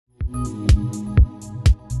Idag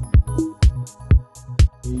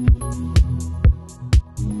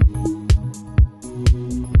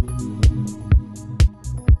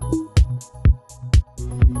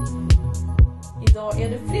är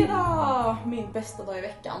det fredag, min bästa dag i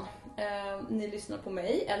veckan. Ni lyssnar på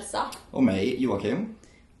mig, Elsa. Och mig, Joakim.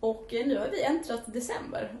 Och nu har vi äntrat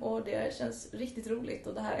december och det känns riktigt roligt.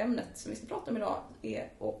 Och det här ämnet som vi ska prata om idag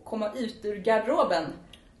är att komma ut ur garderoben.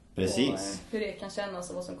 Precis. Och hur det kan kännas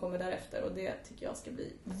och vad som kommer därefter. Och det tycker jag ska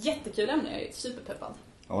bli jättekul ämne, jag är superpeppad.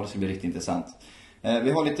 Ja, det ska bli riktigt intressant.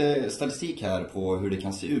 Vi har lite statistik här på hur det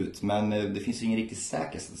kan se ut. Men det finns ju ingen riktigt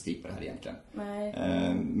säker statistik på det här egentligen. Nej.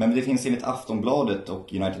 Men det finns enligt Aftonbladet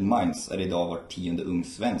och United Minds är det idag var 10:e ung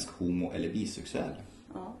svensk homo- eller bisexuell.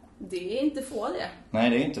 Ja, det är inte få det. Nej,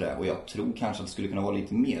 det är inte det. Och jag tror kanske att det skulle kunna vara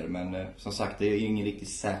lite mer. Men som sagt, det är ju ingen riktigt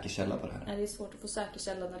säker källa på det här. Nej, det är svårt att få säker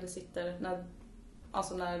källa när det sitter...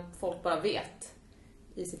 När folk bara vet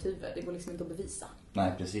i sitt huvud. Det går liksom inte att bevisa.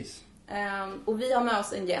 Nej, precis. Och vi har med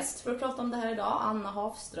oss en gäst för att prata om det här idag, Anna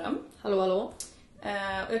Hafström. Hallå, hallå.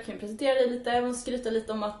 Och jag kan presentera dig lite och skryta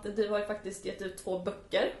lite om att du har ju faktiskt gett ut 2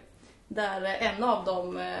 böcker. Där en av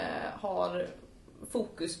dem har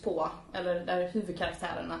fokus på, eller där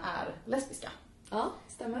huvudkaraktärerna är lesbiska. Ja,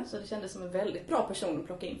 stämmer. Så det kändes som en väldigt bra person att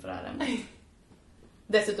plocka in för det här ämnet.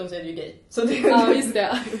 Dessutom så är det ju gay. Så det, ja, just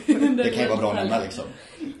det. Det kan ju vara bra att nämna liksom.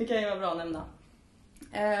 Det kan ju vara bra att nämna.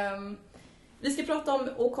 Vi ska prata om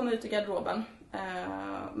att komma ut ur garderoben.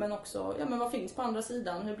 Men också, men vad finns på andra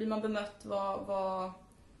sidan? Hur blir man bemött?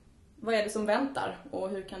 Vad är det som väntar? Och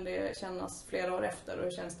hur kan det kännas flera år efter? Och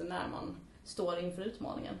hur känns det när man står inför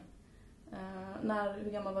utmaningen?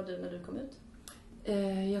 Hur gammal var du när du kom ut?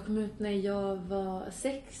 Jag kom ut när jag var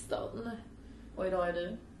 16. Och idag är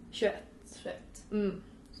du? 21. Mm.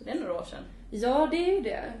 Så det är några år sedan. Ja, det är ju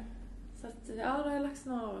det. Så att, ja, det har lagts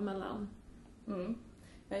några år emellan. Mm.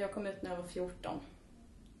 Jag kom ut när jag var 14.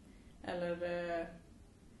 Eller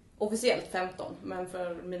officiellt 15. Men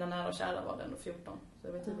för mina nära och kära var det ändå 14. Så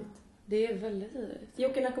det var tidigt. Det är väldigt tidigt.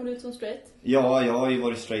 Jocke, när kom du ut som straight? Ja, jag har ju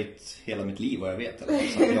varit straight hela mitt liv vad jag vet. Eller?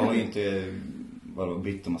 Så jag har ju inte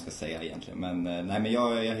bytt om man ska säga egentligen. Men nej, men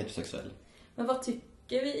jag är heterosexuell. Men vad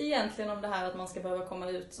tycker vi egentligen om det här att man ska behöva komma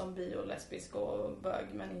ut som bi och lesbisk och bög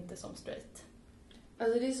men inte som straight?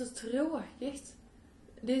 Alltså det är så tråkigt.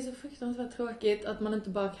 Det är så fruktansvärt tråkigt att man inte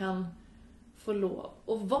bara kan få lov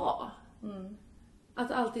att vara. Mm. Att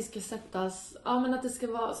det alltid ska sättas, ja men att det ska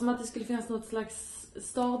vara som att det skulle finnas något slags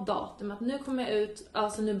startdatum. Att nu kommer jag ut,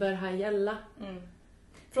 alltså nu börjar det här gälla. Mm.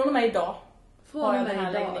 Från och med idag har jag den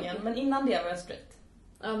här idag. läggningen. Men innan det var jag straight.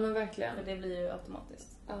 Ja men verkligen. För det blir ju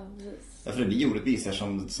automatiskt. Ja, precis. Ja, för det blir orättvist här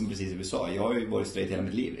som precis du sa. Jag har ju varit straight hela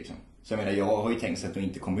mitt liv liksom. Så jag menar, jag har ju tänkt sig att jag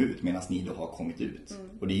inte kom ut medan ni då har kommit ut. Mm.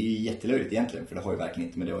 Och det är ju jättelöjligt egentligen, för det har ju verkligen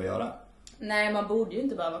inte med det att göra. Nej, man borde ju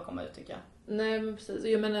inte behöva komma ut tycker jag. Nej men precis,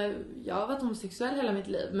 jag menar, jag har varit homosexuell hela mitt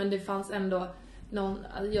liv. Men det fanns ändå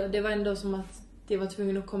det var ändå som att det var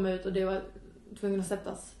tvungen att komma ut. Och det var tvungen att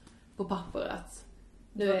sättas på papper att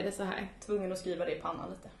nu är det så här. Tvungen att skriva det i pannan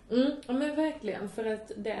lite. Ja men verkligen, för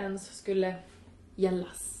att det ens skulle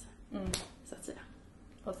gällas. Så att säga.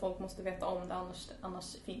 För att folk måste veta om det,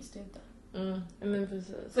 annars finns det inte. Men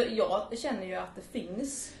precis. För jag känner ju att det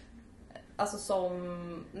finns, alltså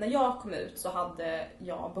som när jag kom ut så hade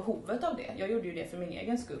jag behovet av det. Jag gjorde ju det för min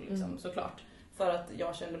egen skull liksom, såklart. För att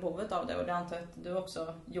jag kände behovet av det, och det antar jag att du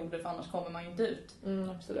också gjorde, för annars kommer man ju inte ut.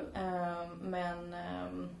 Absolut. Men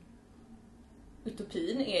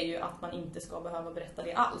utopin är ju att man inte ska behöva berätta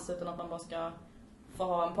det alls, utan att man bara ska få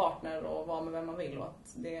ha en partner och vara med vem man vill, och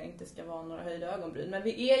att det inte ska vara några höjda ögonbryn. Men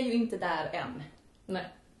vi är ju inte där än.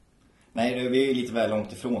 Nej, vi är lite väl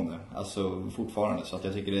långt ifrån det. Alltså fortfarande, så att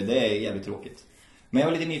jag tycker det är jävligt tråkigt. Men jag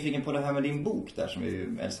var lite nyfiken på det här med din bok där som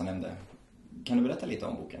Elsa nämnde. Kan du berätta lite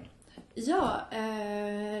om boken? Ja,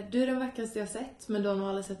 du är den vackraste jag sett, men de har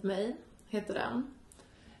aldrig sett mig, heter den.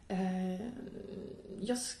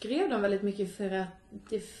 Jag skrev den väldigt mycket för att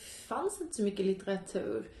det fanns inte så mycket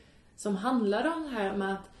litteratur som handlade om det här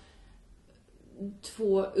med att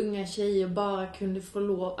 2 unga tjejer bara kunde få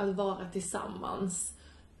lov att vara tillsammans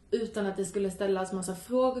utan att det skulle ställas massa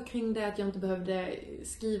frågor kring det, att jag inte behövde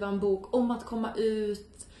skriva en bok om att komma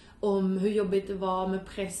ut, om hur jobbigt det var med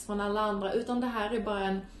press från alla andra, utan det här är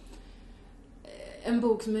bara en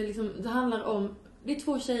bok som är liksom, det handlar om, det är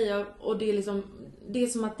 2 tjejer och det är liksom, det är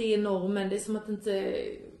som att det är normen, det är som att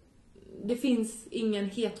det finns ingen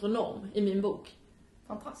heteronorm i min bok.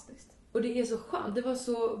 Fantastiskt. Och det är så skönt, det var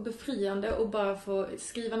så befriande att bara få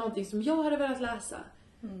skriva någonting som jag hade velat läsa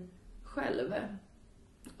själv.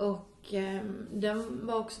 Och den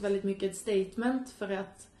var också väldigt mycket ett statement, för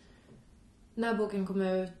att när boken kom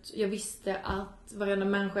ut, jag visste att varenda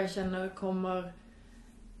människa jag känner kommer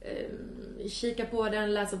kika på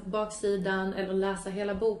den, läsa på baksidan eller läsa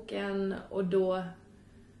hela boken, och då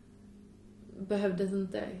behövdes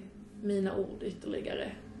inte mina ord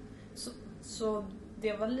ytterligare. Så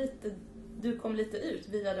det var lite, du kom lite ut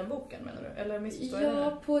via den boken, menar du? Eller missförstår jag det?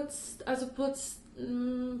 Ja,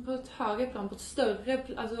 på ett högre plan, på ett större,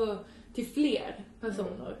 alltså till fler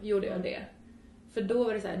personer gjorde jag det. För då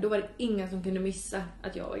var det så här, då var det ingen som kunde missa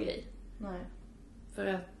att jag var gay. Nej. För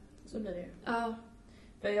att så blir det ju. ja.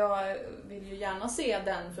 För jag vill ju gärna se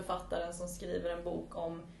den författaren som skriver en bok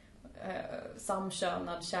om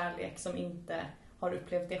samkönad kärlek som inte har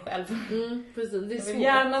upplevt det själv. Precis, det är jag vill svårt.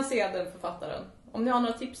 gärna se den författaren. Om ni har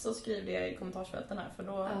några tips så skriv det i kommentarsfälten här, för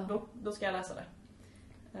då ska jag läsa det.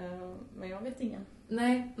 Men jag vet ingen.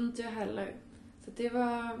 Nej, inte jag heller. Så det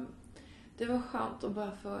var skönt att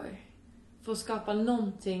bara få skapa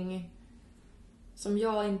någonting som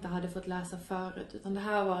jag inte hade fått läsa förut. Utan det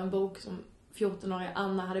här var en bok som 14-åriga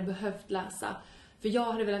Anna hade behövt läsa. För jag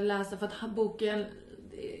hade velat läsa, för att boken,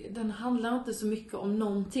 den handlar inte så mycket om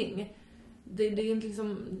någonting. Det är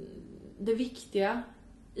liksom, det viktiga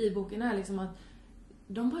i boken är liksom att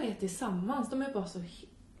de bara är tillsammans. De är bara så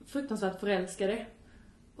fruktansvärt förälskade.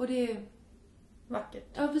 Och det är vackert.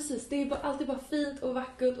 Ja, precis. Det är alltid bara fint och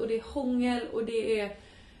vackert, och det är hångel och det är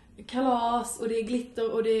kalas och det är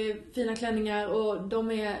glitter och det är fina klänningar och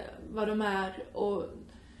de är vad de är. Och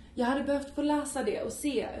jag hade behövt få läsa det och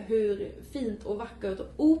se hur fint och vackert och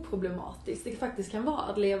oproblematiskt det faktiskt kan vara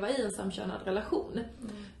att leva i en samkönad relation.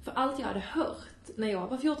 För allt jag hade hört när jag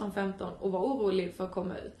var 14-15 och var orolig för att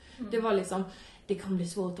komma ut, det var liksom, det kommer bli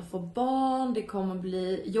svårt att få barn, det kommer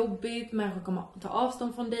bli jobbigt, människor kommer ta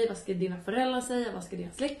avstånd från dig, vad ska dina föräldrar säga, vad ska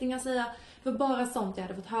dina släktingar säga? För bara sånt jag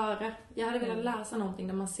hade fått höra. Jag hade velat läsa någonting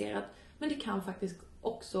där man ser att men det kan faktiskt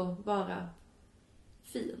också vara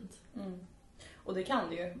fint. Och det kan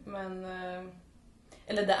det ju, men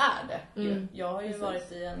eller det är det ju. Jag har ju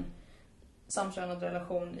varit i en samkönad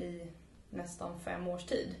relation i nästan 5 års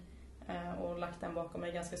tid och lagt den bakom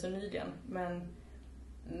mig ganska så nyligen,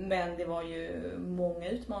 men det var ju många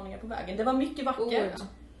utmaningar på vägen. Det var mycket vackert,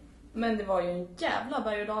 men det var ju en jävla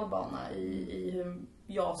berg- och dalbana i hur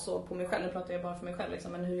jag såg på mig själv. Nu pratar jag bara för mig själv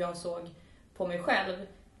liksom, men hur jag såg på mig själv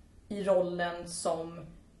i rollen som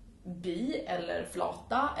bi eller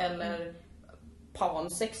flata eller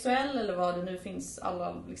pansexuell eller vad det nu finns,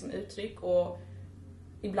 alla liksom uttryck. Och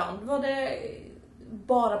ibland var det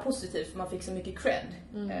bara positivt för man fick så mycket cred.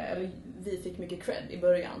 Eller vi fick mycket cred i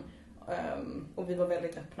början. Och vi var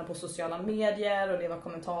väldigt öppna på sociala medier och det var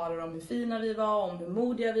kommentarer om hur fina vi var, om hur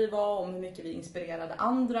modiga vi var, om hur mycket vi inspirerade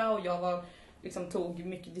andra, och jag tog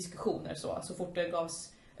mycket diskussioner så fort det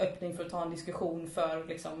gavs öppning för att ta en diskussion för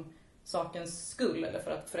liksom sakens skull eller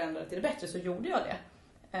för att förändra det till det bättre, så gjorde jag det.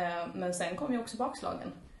 Men sen kom ju också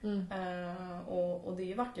bakslagen. Och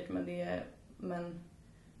det är vackert, men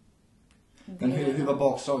hur var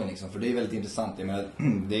bakslagen liksom? För det är väldigt intressant. Jag menar,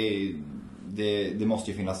 det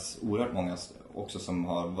måste ju finnas oerhört många också som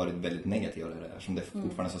har varit väldigt negativa till det här, som det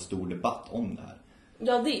fortfarande är så stor debatt om det här.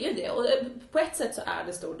 Ja, det är ju det. Och på ett sätt så är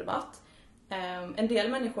det stor debatt. En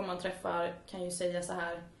del människor man träffar kan ju säga så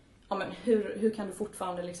här: ja, men hur kan du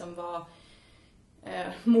fortfarande liksom vara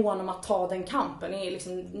mån om att ta den kampen? Nu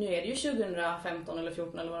är det ju 2015 eller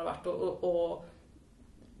 14 eller vad det har varit, och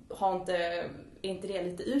är inte det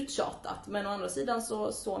lite uttjatat? Men å andra sidan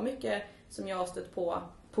så mycket som jag har stött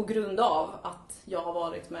på grund av att jag har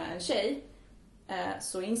varit med en tjej,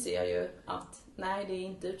 så inser jag ju att nej, det är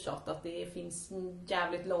inte uttjatat. Det finns en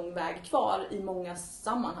jävligt lång väg kvar i många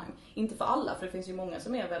sammanhang. Inte för alla, för det finns ju många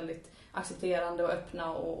som är väldigt accepterande och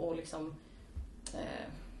öppna och liksom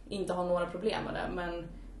inte har några problem med det. Men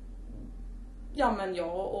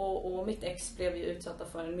jag och mitt ex blev ju utsatta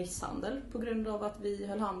för en misshandel på grund av att vi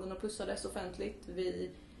höll handen och pussades offentligt.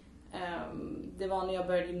 Det var när jag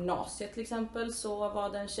började gymnasiet till exempel, så var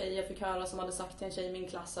det en tjej jag fick höra som hade sagt till en tjej i min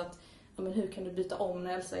klass att men hur kan du byta om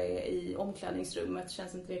när Elsa är i omklädningsrummet?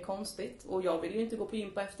 Känns inte det konstigt? Och jag ville ju inte gå på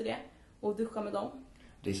gympa efter det och duscha med dem.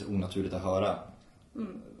 Det är så onaturligt att höra.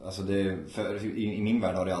 Alltså i min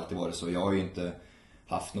värld har det alltid varit så. Jag har ju inte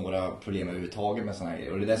haft några problem överhuvudtaget med såna här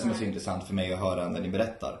grejer. Och det är det som är så intressant för mig att höra när ni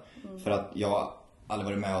berättar. För att jag aldrig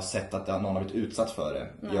varit med och sett att någon har blivit utsatt för det.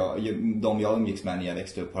 De jag umgicks med när jag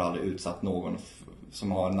växte upp har aldrig utsatt någon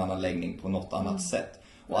som har en annan läggning på något annat sätt.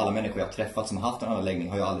 Och alla människor jag träffat som har haft en annan läggning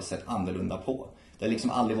har jag aldrig sett annorlunda på. Det har liksom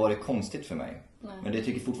aldrig varit konstigt för mig. Men det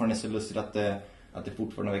tycker jag fortfarande är så lustigt att det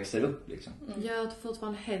fortfarande växer upp liksom. Ja, att det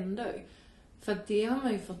fortfarande händer. För det har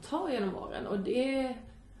man ju fått ta genom åren. Och det är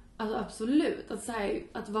alltså absolut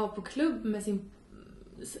att vara på klubb med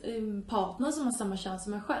partner som har samma kön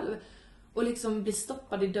som mig själv. Och liksom bli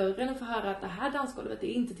stoppad i dörren och få höra att det här dansgolvet är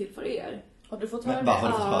inte till för er. Har du fått höra Men det? har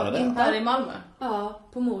du fått höra det? Här i Malmö? Ja,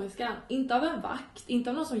 på Moriskan. Inte av en vakt, inte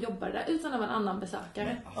av någon som jobbar där, utan av en annan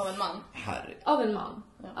besökare. Av en man? Herre. Av en man.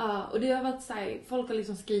 Ja. Ja, och det har varit så här, folk har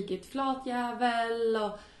liksom skrikit flatjävel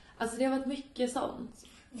och alltså det har varit mycket sånt.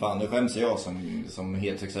 Fan, nu skäms jag som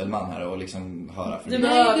heterosexuell man här och liksom höra för Du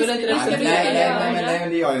behöver inte det. Nej, men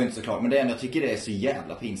det gör jag ju inte såklart. Men det är ändå, jag tycker det är så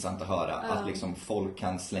jävla pinsamt att höra att liksom folk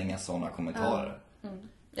kan slänga sådana kommentarer.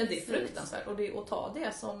 Ja, det är fruktansvärt. Och det, att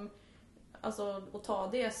ta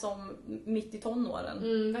det som mitt i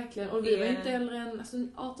tonåren. Verkligen. Och vi var inte äldre än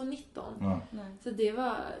 18-19. Så det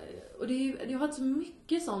var... Och det har varit så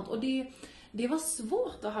mycket sånt. Och det var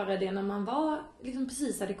svårt att höra det när man var liksom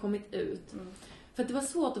precis hade kommit ut. För att det var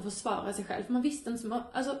svårt att försvara sig själv. För man visste inte...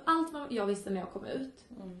 Alltså allt jag visste när jag kom ut.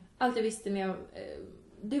 Allt jag visste när jag...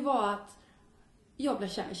 Det var att jag blev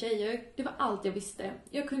kär i tjejer. Det var allt jag visste.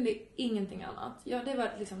 Jag kunde ingenting annat.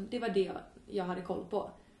 Det var det jag hade koll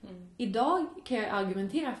på. Idag kan jag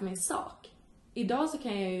argumentera för min sak. Idag så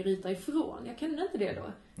kan jag ju ryta ifrån. Jag kunde inte det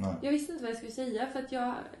då. Nej. Jag visste inte vad jag skulle säga för att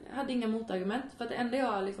jag hade inga motargument. För att det enda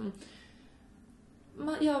jag liksom...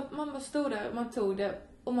 Man bara stod där och man tog det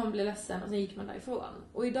och man blev ledsen och sen gick man därifrån.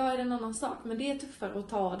 Och idag är det en annan sak. Men det är tuffare att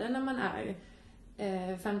ta det när man är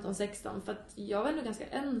 15-16. För att jag var ändå ganska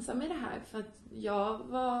ensam i det här. För att jag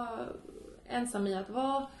var ensam i att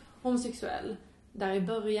vara homosexuell där i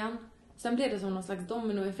början. Sen blev det som någon slags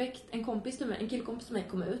dominoeffekt. En killkompis till mig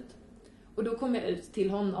kom ut. Och då kom jag ut till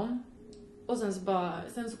honom. Och sen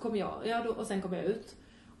så kom jag. Och sen kom jag ut.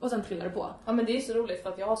 Och sen trillade det på. Ja, men det är så roligt för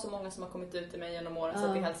att jag har så många som har kommit ut till mig genom åren så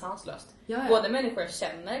att det är helt sanslöst. Ja. Både människor jag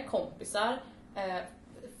känner, kompisar,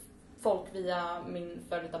 folk via min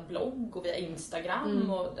före detta blogg och via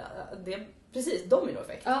Instagram. Och det är precis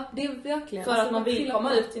dominoeffekt. Ja, det är verkligen. För att man vill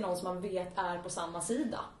komma ut till någon som man vet är på samma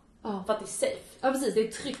sida. Ja. För att det är safe. Ja, precis. Det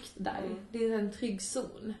är tryggt där. Det är en trygg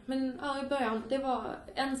zon. Men ja, i början, det var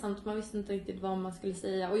ensamt. Man visste inte riktigt vad man skulle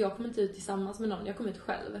säga. Och jag kom inte ut tillsammans med någon. Jag kom ut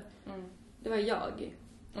själv. Det var jag.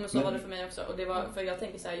 Men så var det för mig också. Och det var, för jag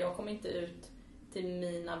tänker så här, jag kom inte ut till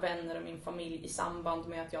mina vänner och min familj i samband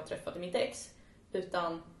med att jag träffade mitt ex.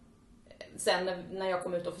 Utan sen när jag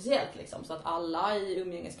kom ut officiellt liksom. Så att alla i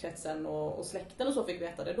umgängeskretsen och släkten och så fick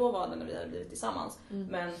veta det. Då var det när vi hade blivit tillsammans.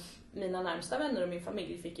 Men mina närmsta vänner och min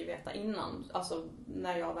familj fick ju veta innan. Alltså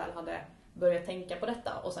när jag väl hade börjat tänka på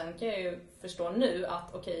detta. Och sen kan jag ju förstå nu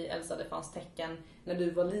att okej, Elsa, det fanns tecken när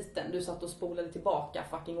du var liten. Du satt och spolade tillbaka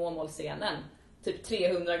fucking Åmålscenen typ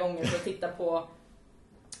 300 gånger för att titta på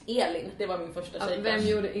Elin. Det var min första tjejkost. Vem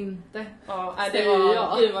gjorde inte? Ja, det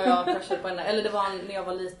var hur var jag crushade på henne. Eller det var när jag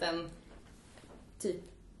var liten, typ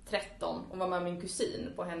 13, och var med min kusin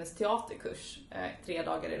på hennes teaterkurs 3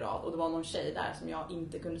 dagar i rad. Och det var någon tjej där som jag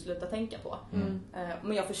inte kunde sluta tänka på.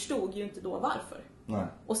 Men jag förstod ju inte då varför. Nej.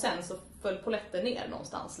 Och sen så föll poletten ner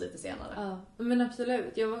någonstans lite senare. Ja, men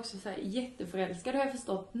absolut. Jag var också så här jätteförälskad, har jag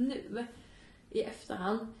förstått nu i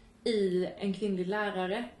efterhand, i en kvinnlig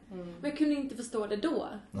lärare. Men jag kunde inte förstå det då.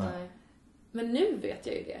 Nej. Men nu vet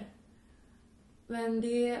jag ju det. Men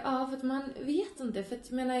det, för att man vet inte. För att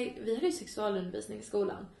jag menar, vi hade ju sexualundervisning i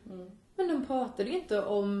skolan. Men de pratade ju inte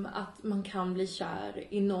om att man kan bli kär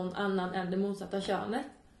i någon annan än det motsatta könet.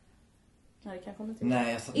 Nej, det kan komma till.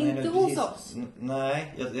 Nej, Inte hos oss.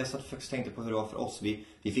 Nej, jag satt faktiskt tänkte på hur det var för oss.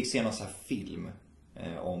 Vi fick se någon sån här film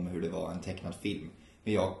om hur det var, en tecknad film.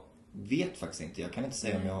 Men jag vet faktiskt inte. Jag kan inte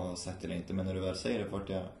säga om jag har sett det eller inte. Men när du väl säger det vart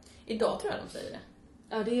jag... Idag tror jag de säger det.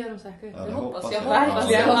 Ja, det gör de säkert. Ja, det hoppas jag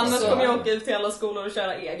verkligen. Ja, annars kommer jag åka ut till alla skolor och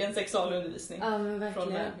köra egen sexualundervisning. Ja, men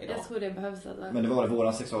verkligen. Jag tror det behövs. Alltså. Men det var det,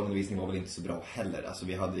 våran sexualundervisning var väl inte så bra heller. Alltså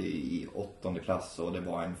vi hade i 8:e klass och det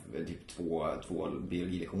var typ två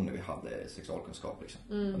biologilektioner vi hade sexualkunskap liksom.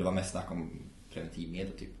 Och det var mest snack om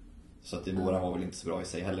preventivmedel typ. Så att våran var väl inte så bra i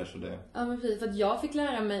sig heller. Så det... Ja, men precis. För att jag fick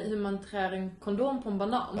lära mig hur man trär en kondom på en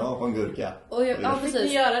banan. Ja, på en gurka. Och Fick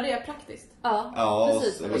ni göra det praktiskt? Ja,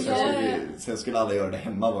 precis. Och sen skulle alla göra det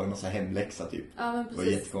hemma. Var det någon sån här hemläxa typ. Ja, men precis. Det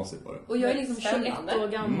var jättekonstigt bara. Och jag är liksom 21 år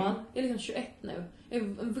gammal. Jag är liksom 21 nu. Jag är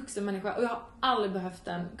en vuxen människa. Och jag har aldrig behövt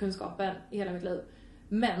den kunskapen i hela mitt liv.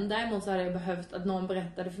 Men däremot så hade jag behövt att någon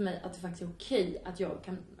berättade för mig att det faktiskt är okej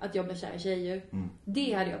att jag blir kär i tjejer.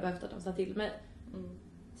 Det hade jag behövt att de sa till mig.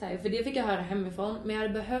 För det fick jag höra hemifrån. Men jag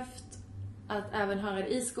hade behövt att även höra det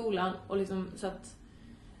i skolan. Och liksom, så att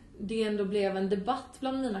det ändå blev en debatt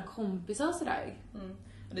bland mina kompisar och sådär.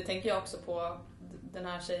 Och det tänker jag också på den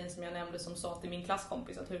här tjejen som jag nämnde som sa till min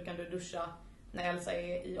klasskompis att hur kan du duscha när Elsa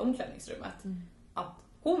är i omklädningsrummet. Att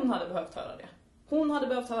hon hade behövt höra det. hon hade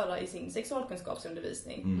behövt höra i sin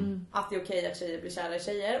sexualkunskapsundervisning att det är okej att tjejer blir kära i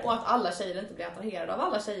tjejer och att alla tjejer inte blir attraherade av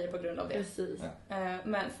alla tjejer på grund av det. Precis.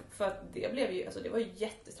 Men för att det blev ju, alltså det var ju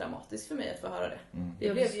jättetraumatiskt för mig att få höra det.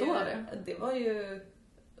 Det var ju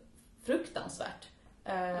fruktansvärt.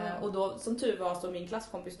 Och då, som tur var, så min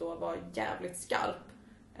klasskompis då var jävligt skarp.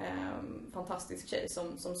 Fantastisk tjej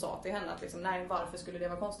som sa till henne att liksom, nej, varför skulle det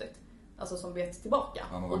vara konstigt? Alltså som vet tillbaka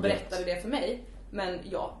och berättade det för mig. Men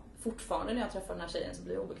jag, fortfarande när jag träffar den här tjejen så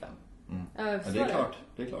blir jag obekväm. Ja, det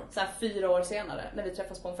är klart. Så här 4 år senare när vi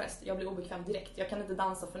träffas på en fest, jag blir obekväm direkt. Jag kan inte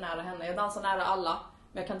dansa för nära henne. Jag dansar nära alla,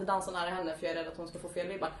 men jag kan inte dansa nära henne för jag är rädd att hon ska få fel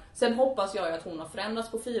vibbar. Sen hoppas jag ju att hon har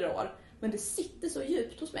förändrats på 4 år, men det sitter så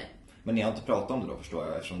djupt hos mig. Men ni har inte pratat om det då, förstår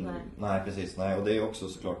jag, eftersom nej, precis. Nej, och det är också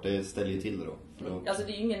såklart, det ställer ju till det då. Alltså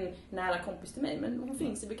det är ju ingen nära kompis till mig, men hon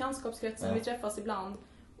finns i bekantskapskretsen, vi träffas ibland.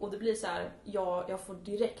 Och det blir så här, jag får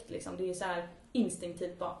direkt liksom, det är så här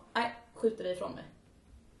instinktivt bara, nej, skjuter dig ifrån mig.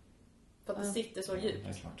 För att det sitter så djupt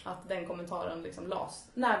att den kommentaren liksom las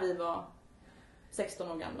när vi var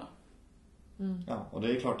 16 år gamla. Ja, och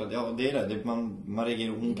det är klart att det är det. Man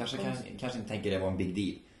reagerar, hon kanske inte tänker det var en big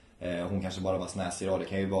deal. Hon kanske bara var snäsig idag. Det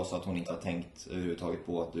kan ju vara så att hon inte har tänkt överhuvudtaget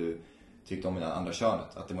på att du tyckte om det andra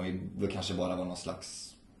könet. Att det kanske bara var någon slags...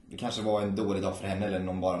 Det kanske var en dålig dag för henne eller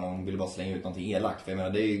någon ville bara slänga ut någonting elakt. För jag menar,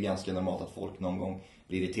 det är ju ganska normalt att folk någon gång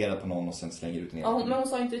blir irriterade på någon och sen slänger ut en elakt. Ja, men hon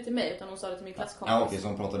sa inte det till mig utan hon sa det till min klasskompis. Ja, okej, så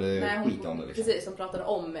hon pratade skit om det liksom. Precis, hon pratade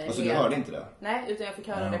om mig. Och så du hörde inte det? Nej, utan jag fick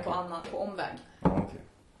höra det på omväg. Ja, okej.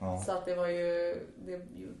 Ja. Så att det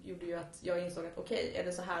gjorde ju att jag insåg att okej, är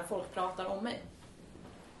det så här folk pratar om mig?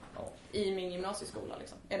 Ja. I min gymnasieskola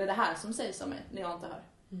liksom. Är det här som sägs om mig när jag inte hör?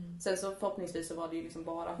 Sen så förhoppningsvis så var det ju liksom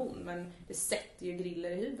bara hon, men det sätter ju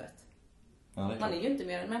griller i huvudet. Ja, man är ju inte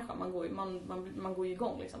mer än människa, man går ju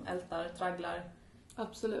igång liksom, ältar, tragglar.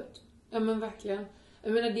 Absolut. Ja men verkligen.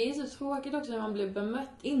 Jag menar det är så tråkigt också när man blir bemött,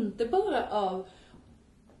 inte bara av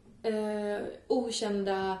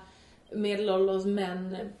okända medelålders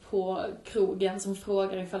män på krogen som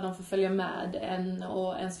frågar ifall de får följa med en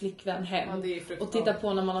och ens flickvän hem och titta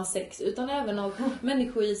på när man har sex, utan även av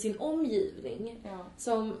människor i sin omgivning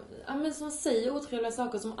som säger otrevliga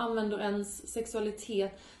saker, som använder ens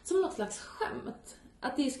sexualitet som något slags skämt.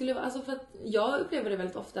 Att det skulle vara, alltså för att jag upplever det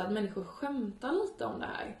väldigt ofta att människor skämtar lite om det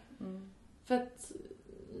här. För att,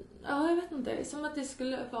 jag vet inte, som att det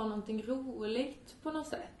skulle vara någonting roligt på något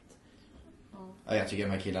sätt. Ja, jag tycker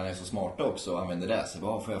de här killarna är så smarta också och använder det. Så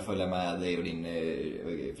vad får jag följa med dig och din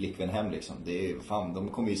flickvän hem liksom? Det är, fan, de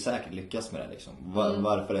kommer ju säkert lyckas med det liksom.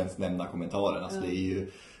 Varför ens nämna kommentaren? Alltså det är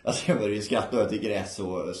ju, alltså jag börjar ju skratta och jag tycker det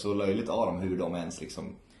är så löjligt av dem hur de ens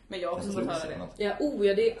liksom. Men jag har också fått höra det. Ja,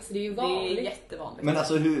 det är ju vanligt. Det är jättevanligt. Men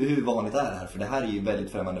alltså hur vanligt är det här? För det här är ju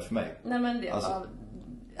väldigt främmande för mig. Nej men det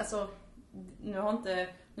alltså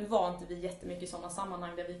nu var inte vi jättemycket i sådana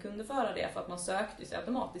sammanhang där vi kunde föra det, för att man sökte sig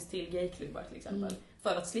automatiskt till gayklubbar till exempel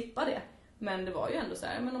för att slippa det. Men det var ju ändå så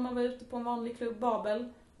här, men om man var ute på en vanlig klubb,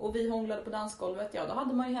 Babel, och vi hånglade på dansgolvet, då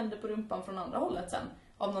hade man ju händer på rumpan från andra hållet sen.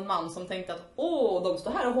 Av någon man som tänkte att de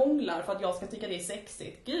står här och hånglar för att jag ska tycka det är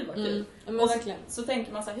sexigt. Gud vad kul. Och så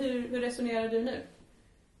tänker man så här, hur resonerar du nu?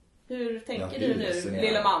 Hur tänker du nu,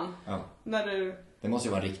 lille man? Ja. Det måste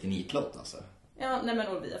ju vara en riktig nitlott alltså. Ja, nej men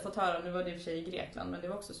och vi har fått höra, nu var det i och för sig i Grekland, men det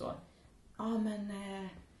var också så.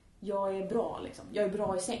 Jag är bra liksom. Jag är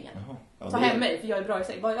bra i sängen. Ta hem mig för jag är bra i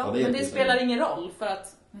sängen. Men det spelar ingen roll för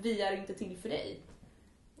att vi är inte till för dig.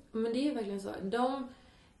 Men det är verkligen så.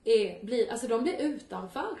 De blir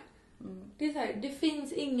utanför. Det är så här, det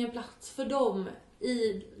finns ingen plats för dem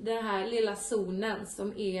i den här lilla zonen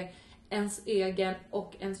som är ens egen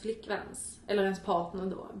och ens flickväns. Eller ens partner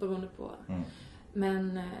då, beroende på.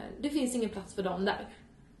 Men det finns ingen plats för dem där.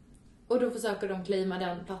 Och då försöker de claima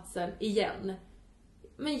den platsen igen.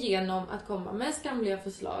 Men genom att komma med skamliga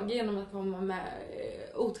förslag. Genom att komma med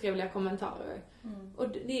otrevliga kommentarer. Och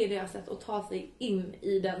det är deras sätt att ta sig in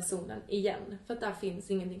i den zonen igen. För att där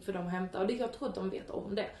finns ingenting för dem att hämta. Och jag tror att de vet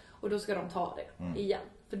om det. Och då ska de ta det igen.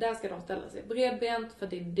 För där ska de ställa sig bredbent. För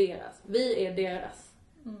det är deras. Vi är deras.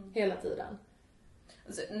 Hela tiden.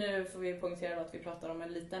 Alltså, nu får vi poängtera att vi pratar om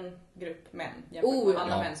en liten grupp män jämfört med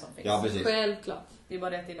alla män som finns. Ja, precis. Självklart. Det är bara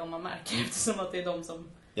det att det är de man märker, eftersom att det är de som...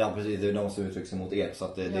 Ja, precis. Det är de som uttrycker sig mot er, så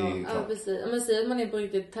att det är ju klart. Ja, precis. Men säg att man är på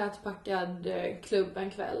riktigt tätpackad klubb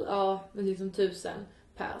en kväll. Ja, med liksom 1000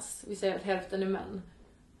 pers. Vi säger att hälften är män.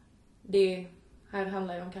 Det här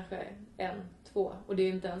handlar ju om kanske 1, 2. Och det är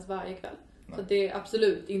inte ens varje kväll. Nej. Så det är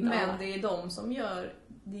absolut inte men alla. Det är de som gör...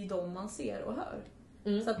 Det är de man ser och hör.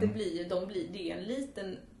 Så att det är en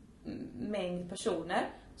liten mängd personer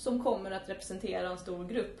som kommer att representera en stor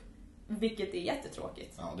grupp Vilket är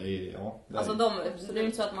jättetråkigt. Ja, det är Alltså det är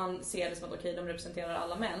inte så att man ser det som att okej, de representerar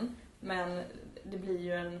alla män. Men det blir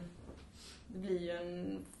ju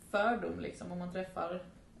en fördom liksom om man träffar...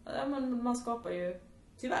 Ja, man skapar ju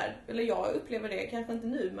tyvärr, eller jag upplever det, kanske inte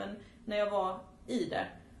nu, men när jag var i det,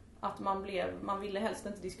 att man ville helst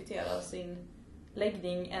inte diskutera sin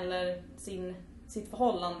läggning eller sitt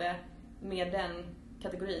förhållande med den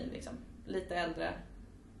kategorin liksom. Lite äldre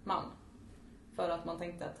man. För att man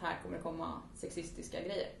tänkte att här kommer det komma sexistiska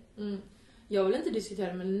grejer. Jag vill inte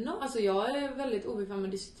diskutera med någon. Alltså jag är väldigt obekväm med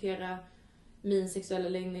att diskutera min sexuella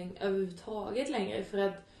läggning överhuvudtaget längre. För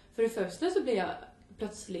att för det första så blir jag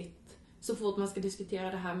plötsligt, så fort man ska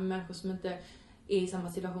diskutera det här med människor som inte är i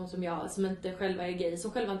samma situation som jag, som inte själva är gay,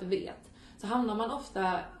 som själva inte vet, så hamnar man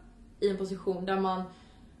ofta i en position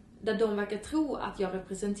där de verkar tro att jag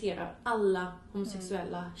representerar alla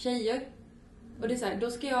homosexuella tjejer. Och det är så här,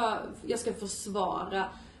 då ska jag ska försvara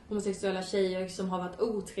homosexuella tjejer som har varit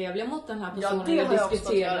otrevliga mot den här personen jag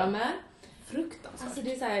diskuterar med. Fruktansvärt. Alltså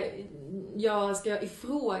det är så här, jag ska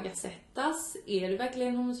ifrågasättas. Är du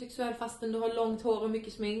verkligen homosexuell fastän du har långt hår och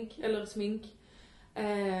mycket smink? Är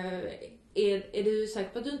du säker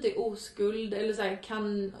på att du inte är oskuld? Eller så här,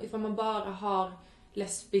 ifall man bara har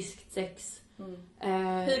lesbiskt sex.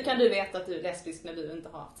 Hur kan du veta att du är lesbisk när du inte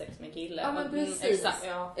har haft sex med en kille? Ja, men precis. Exakt,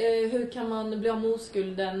 ja. Hur kan man bli av med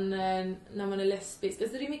oskulden när man är lesbisk?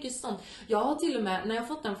 Alltså det är mycket sånt. Jag har till och med, när jag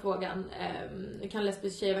fått den frågan, kan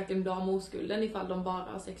lesbiska tjejer verkligen bli av med oskulden ifall de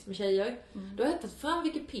bara har sex med tjejer? Då har jag tagit fram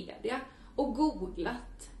Wikipedia och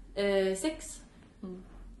googlat sex.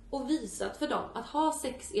 Och visat för dem att ha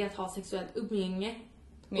sex är att ha sexuellt umgänge.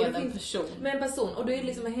 Med en person. Med en person. Och det är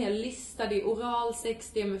liksom en hel lista. Det är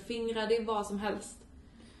oralsex, det är med fingrar, det är vad som helst.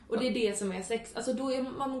 Och det är det som är sex. Alltså då är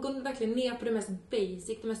man går verkligen ner på det mest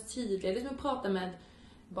basic, det mest tydliga. Det är som att prata med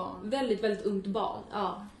barn. Väldigt, väldigt ungt barn.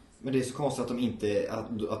 Ja. Men det är så konstigt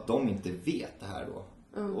att de inte vet det här då.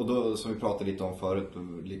 Och då, som vi pratade lite om förut,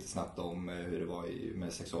 lite snabbt om hur det var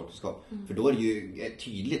med sexualkunskap. För då är det ju ett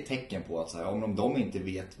tydligt tecken på att så här, om de inte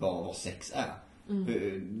vet vad sex är.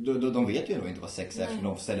 De vet ju nog inte vad sex är, för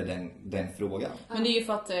de ställer den frågan. Men det är ju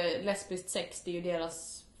för att lesbiskt sex, det är ju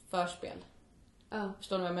deras förspel.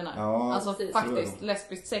 Förstår du vad jag menar? Ja, alltså faktiskt,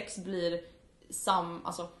 lesbiskt sex blir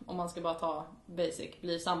alltså om man ska bara ta basic,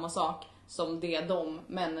 blir samma sak som det de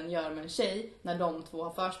männen gör med en tjej när de två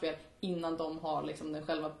har förspel innan de har liksom den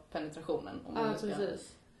själva penetrationen. Om man ska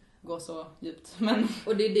gå så djupt. Men...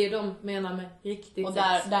 Och det är det de menar med riktigt och sex.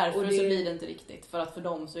 Därför så blir det inte riktigt. För att för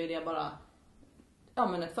dem så är det bara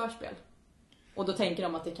ett förspel. Och då tänker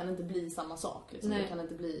de att det kan inte bli samma sak. Liksom. Det kan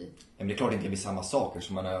inte bli... Ja, men det är klart det inte blir samma saker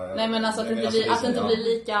som man är... Nej, men alltså att det inte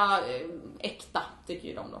blir lika äkta, tycker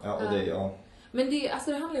ju de då. Ja, och det, Men det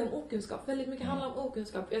handlar ju om okunskap. Väldigt mycket handlar om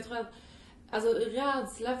okunskap. Jag tror att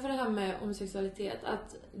rädsla för det här med homosexualitet,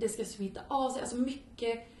 att det ska smitta av sig. Alltså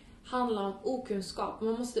mycket handlar om okunskap.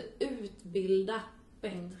 Man måste utbilda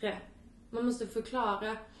bättre. Man måste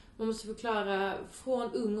förklara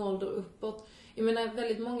från ung ålder uppåt. Jag menar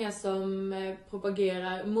väldigt många som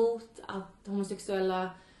propagerar mot att homosexuella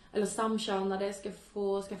eller samkönade ska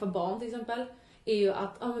få skaffa barn till exempel, är ju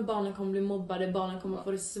att men barnen kommer bli mobbade, barnen kommer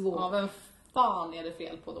få det svårt. Ja, vem fan är det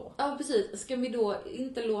fel på då? Ja, precis. Ska vi då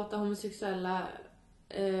inte låta homosexuella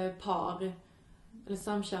par eller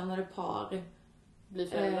samkönade par bli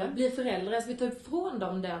föräldrar? Alltså vi tar ifrån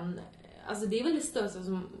dem den, alltså det är väl det största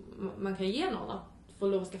som man kan ge någon, att få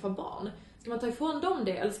lov att skaffa barn. Ska man ta ifrån dem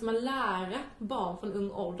det, eller ska man lära barn från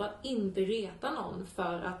ung ålder att inte reta någon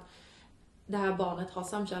för att det här barnet har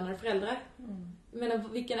samkönade föräldrar?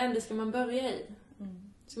 Men vilken ände ska man börja i?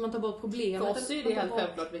 Ska man ta bort problemet? För oss är det helt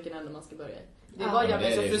självklart vilken ände man ska börja i. Det är bara jag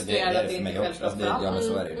blir så frustrerad att det inte är självklart för alla. Ja, men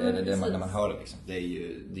så är det. Det när man hör det liksom. Det är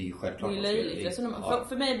ju självklart. Det är löjligt resonemang.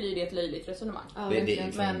 För mig blir det ett löjligt resonemang. För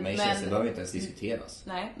mig känns det behöver inte ens diskuteras.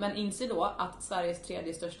 Nej, men inse då att Sveriges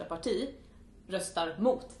tredje största parti röstar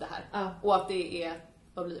mot det här. Och att det är,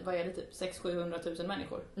 vad är det typ, 600-700 000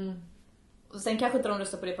 människor. Och sen kanske inte de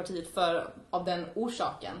röstar på det partiet av den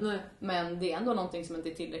orsaken. Nej. Men det är ändå någonting som inte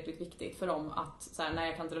är tillräckligt viktigt för dem att så här, nej,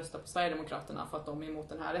 jag kan inte rösta på Sverigedemokraterna för att de är emot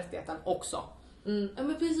den här rättigheten också. Ja,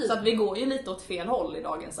 men precis. Så att vi går ju lite åt fel håll i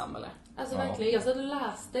dagens samhälle. Alltså verkligen, jag satt och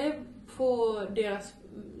läste på deras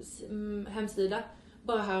hemsida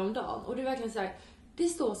bara häromdagen. Och det är verkligen så här, det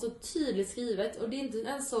står så tydligt skrivet. Och det är inte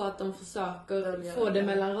ens så att de försöker få det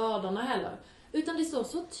mellan raderna heller. Utan det står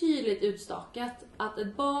så tydligt utstakat att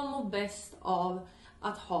ett barn mår bäst av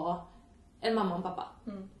att ha en mamma och en pappa.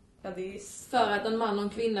 Ja, det är... För att en man och en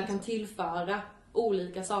kvinna kan tillföra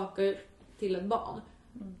olika saker till ett barn.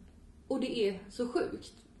 Och det är så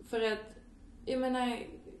sjukt. För att, jag menar,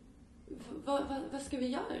 vad ska vi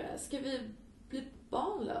göra? Ska vi bli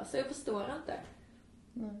barnlösa? Jag förstår inte.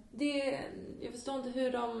 Jag förstår inte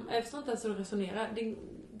jag förstår inte ens hur de resonerar.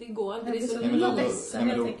 Det går inte. Det är så ledsen.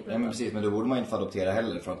 Men precis, men då borde man inte få adoptera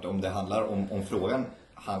heller. För att om det handlar om frågan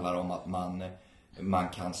handlar om att man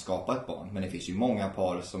kan skapa ett barn. Men det finns ju många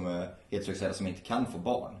par som är heterosexuella som inte kan få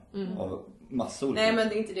barn. Av massor. Nej, men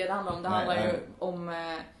det är inte det handlar om. Det handlar ju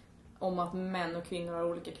om att män och kvinnor har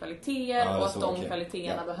olika kvaliteter. Och att de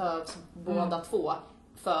kvaliteterna behövs båda två.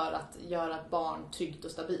 För att göra ett barn tryggt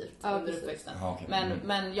och stabilt under uppväxten.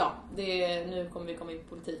 Men ja, nu kommer vi komma in på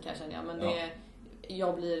politik här, känner jag. Men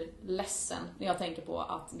jag blir ledsen när jag tänker på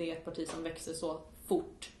att det är ett parti som växer så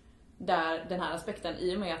fort. Där den här aspekten,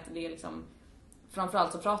 i och med att det är liksom...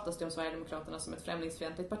 Framförallt så pratas det om Sverigedemokraterna som ett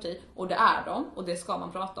främlingsfientligt parti. Och det är de, och det ska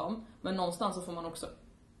man prata om. Men någonstans så får man också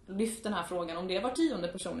lyfta den här frågan om det är var 10:e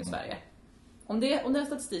person i Sverige. Om den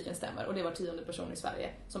statistiken stämmer och det är var 10:e person i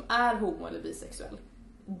Sverige som är homo eller bisexuell.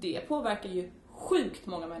 Det påverkar ju sjukt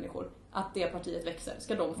många människor att det partiet växer.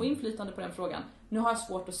 Ska de få inflytande på den frågan? Nu har jag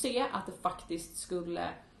svårt att se att det faktiskt skulle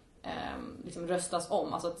liksom röstas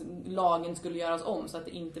om. Alltså att lagen skulle göras om så att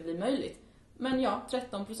det inte blir möjligt. Men ja,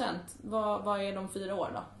 13%. Vad är de 4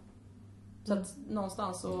 år då? Så att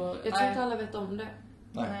någonstans så... Jag tror inte alla vet om det.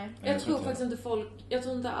 Nej. Jag tror faktiskt inte jag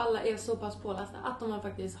tror inte alla är så pass pålästa att de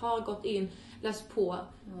faktiskt har gått in, läst på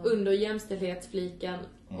under jämställdhetsfliken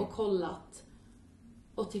och kollat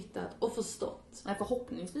och tittat och förstått. Nej,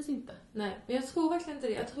 förhoppningsvis inte. Nej, men jag tror verkligen inte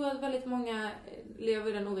det. Jag tror att väldigt många lever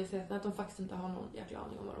i den ovissheten att de faktiskt inte har någon jäkla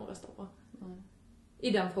aning om vad de röstar på.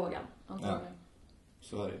 I den frågan. Antagligen. Ja,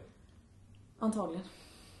 så är det. Antagligen.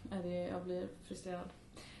 Jag blir frustrerad.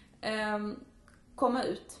 Komma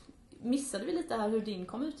ut. Missade vi lite här hur din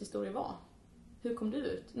kom ut historia var? Hur kom du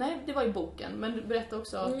ut? Nej, det var i boken. Men du berättade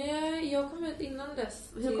också... Nej, jag kom ut innan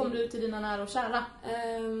dess. Hur kom du ut till dina nära och kära?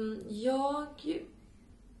 Jag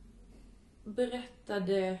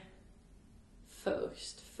berättade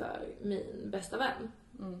först för min bästa vän.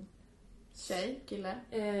 Tjej, kille?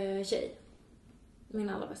 Tjej. Min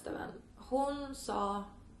allra bästa vän. Hon sa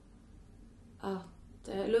att...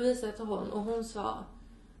 Lovisa heter hon. Och hon sa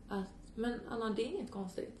att... Men Anna, det är inget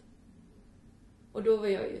konstigt. Och då var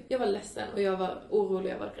jag var ledsen och jag var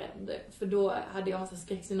orolig, jag var rädd. För då hade jag en massa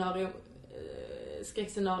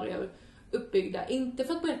skräckscenarier uppbyggda. Inte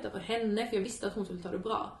för att berätta för henne, för jag visste att hon skulle ta det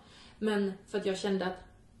bra. Men för att jag kände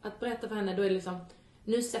att berätta för henne, då är det liksom...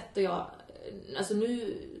 Nu sätter jag... Alltså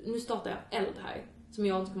nu startar jag eld här. Som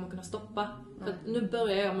jag inte kommer kunna stoppa. För att nu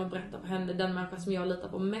börjar jag med att berätta för henne, den människa som jag litar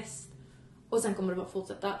på mest. Och sen kommer det bara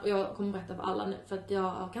fortsätta. Och jag kommer berätta för alla nu. För att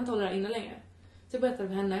jag kan inte hålla det inne längre. Så jag berättade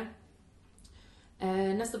för henne.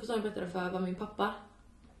 Nästa person jag berättade för var min pappa.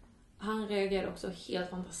 Han reagerade också helt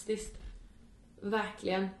fantastiskt.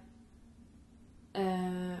 Verkligen.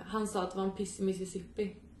 Han sa att det var en piss i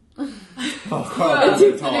Mississippi. Jag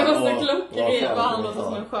tyckte det var så klockrent. Han låter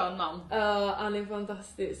som en skön namn. Han är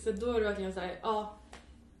fantastisk. Så då är det verkligen så här, ja.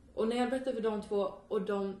 Och när jag berättade för de två och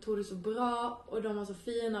de tog det så bra och de var så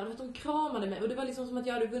fina och de kramade mig och det var liksom som att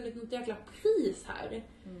jag hade vunnit något jäkla pris här.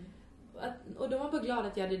 Och de var bara glada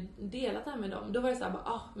att jag hade delat det här med dem. Då var det så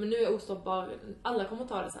här, men nu är jag ostoppbar. Alla kommer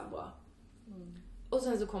ta det så här bra. Och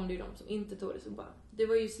sen så kom det ju de som inte tog det så bra. Det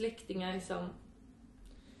var ju släktingar som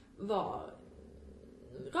var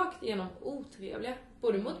rakt igenom otrevliga.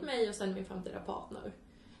 Både mot mig och sen min framtida partner.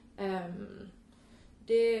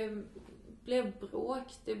 Det blev bråk,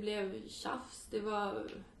 det blev tjafs, det var...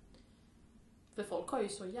 För folk har ju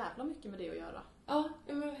så jävla mycket med det att göra. Ja,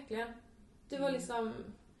 men verkligen. Det var liksom...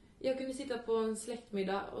 Jag kunde sitta på en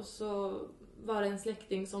släktmiddag och så var det en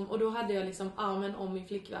släkting som... Och då hade jag liksom armen om min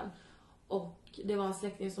flickvän. Och det var en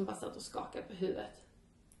släkting som bara satt och skakade på huvudet.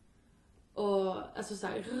 Och alltså så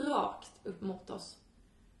här rakt upp mot oss.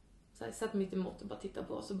 Så här, satt mitt emot och bara tittade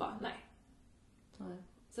på oss och bara nej.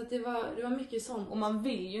 Så att det var mycket sånt. Och man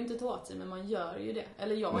vill ju inte ta åt sig, men man gör ju det.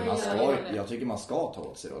 Eller jag tycker man ska ta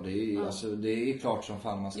åt sig då. Det är, alltså, det är klart som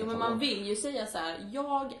fan man ska ta åt sig. Jo, men man vill ju säga så här: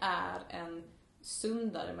 jag är en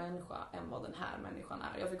sundare människa än vad den här människan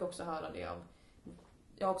är. Jag fick också höra det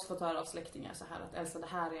jag har också fått höra av släktingar så här att Elsa, det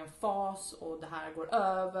här är en fas och det här går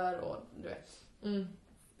över och du vet.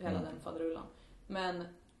 Hela den faderullan. Men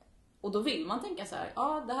och då vill man tänka så här: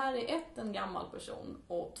 ja, det här är en gammal person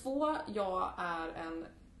och 2, jag är en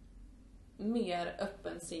mer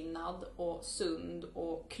öppensinnad och sund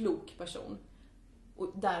och klok person.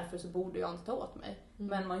 Och därför så borde jag inte ta åt mig.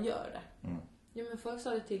 Men man gör det. Ja, men folk sa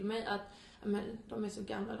det till mig att men, de är så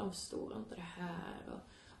gamla, de förstår inte det här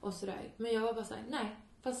och sådär. Men jag var bara såhär, nej,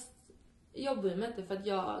 fast jag bryr mig inte för att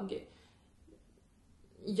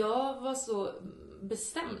jag var så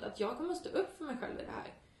bestämd att jag kommer stå upp för mig själv i det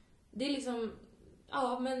här. det är liksom,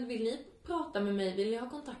 ja men vill ni prata med mig, vill ni ha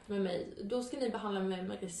kontakt med mig, då ska ni behandla mig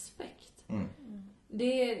med respekt.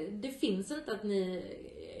 Det finns inte att ni,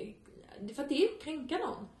 för att det är att kränka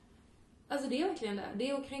någon. Alltså det är verkligen det. Det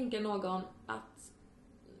är att kränka någon att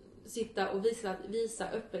sitta och visa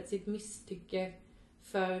öppet sitt misstycke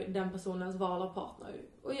för den personens val av partner.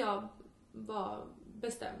 Och jag var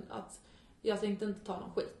bestämd att jag tänkte inte ta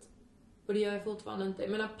någon skit. Och det gör jag fortfarande inte.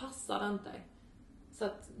 Men det passar inte. Så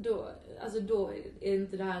att då är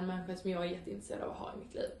inte det här en människa som jag är jätteintresserad av att ha i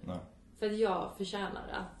mitt liv. Nej. För att jag förtjänar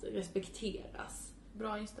att respekteras.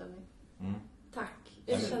 Bra inställning. Tack.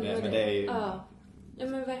 Men det är ju... Ja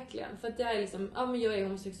men verkligen. För att det är liksom, men jag är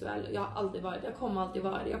homosexuell. Jag har alltid varit det. Jag kommer alltid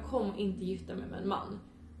vara det. Jag kommer inte gifta mig med en man.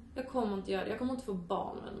 Jag kommer inte göra det. Jag kommer inte få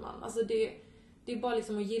barn med en man. Alltså det är bara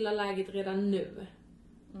liksom att gilla läget redan nu.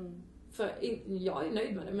 För jag är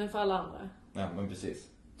nöjd med det, men för alla andra. Ja, men precis.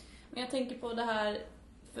 Men jag tänker på det här,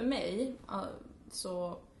 för mig,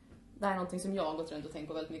 så det här är någonting som jag har gått runt och tänkt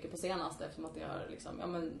på väldigt mycket på senaste, eftersom att jag har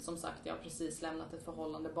liksom, som sagt, jag har precis lämnat ett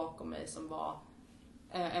förhållande bakom mig som var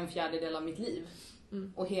en fjärdedel av mitt liv.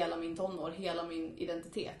 Och hela min tonår, hela min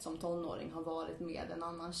identitet som tonåring har varit med en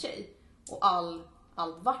annan tjej. Och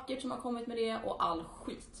allt vackert som har kommit med det och all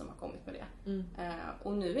skit som har kommit med det.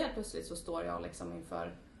 Och nu helt plötsligt så står jag liksom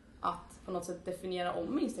inför att på något sätt definiera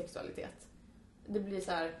om min sexualitet. Det blir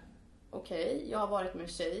så här: okej, jag har varit med en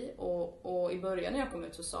tjej och i början när jag kom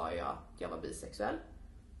ut så sa jag att jag var bisexuell.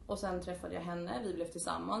 Och sen träffade jag henne, vi blev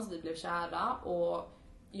tillsammans, vi blev kära och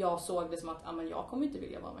jag såg det som att jag kommer inte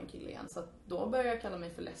vilja vara med en kille igen. Så att då började jag kalla mig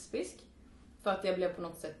för lesbisk. För att det blev på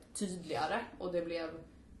något sätt tydligare och det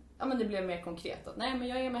blev mer konkret. Att nej, men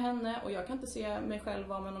jag är med henne och jag kan inte se mig själv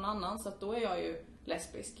vara med någon annan, så att då är jag ju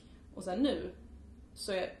lesbisk. Och sen nu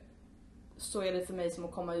så är det för mig som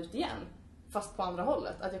att komma ut igen. Fast på andra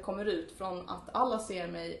hållet. Att jag kommer ut från att alla ser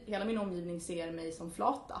mig, hela min omgivning ser mig som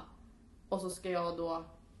flata. Och så ska jag då,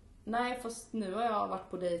 nej fast nu har jag varit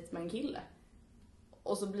på dejt med en kille.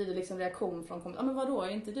 Och så blir det liksom reaktion från men vadå, är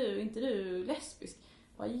inte du lesbisk?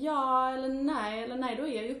 Ja eller nej, då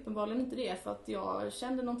är jag ju uppenbarligen inte det, för att jag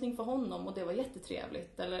kände någonting för honom och det var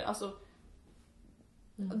jättetrevligt. Eller alltså,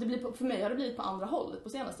 det blir för mig har det blivit på andra hållet på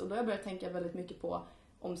senaste, och då har jag börjat tänka väldigt mycket på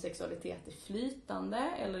om sexualitet är flytande,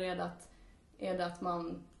 eller är det att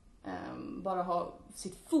man bara har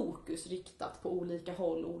sitt fokus riktat på olika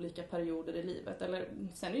håll, olika perioder i livet. Eller,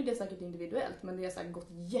 sen är ju det säkert individuellt, men det har säkert gått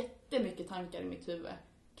jättemycket tankar i mitt huvud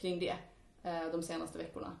kring det de senaste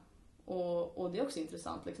veckorna. Och det är också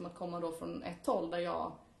intressant liksom, att komma då från ett håll där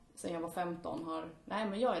jag sen jag var 15 nej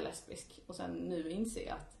men jag är lesbisk, och sen nu inser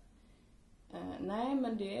jag att nej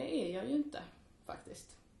men det är jag ju inte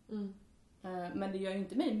faktiskt. Men det gör ju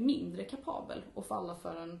inte mig mindre kapabel att falla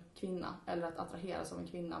för en kvinna eller att attraheras av en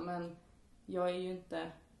kvinna, men jag är ju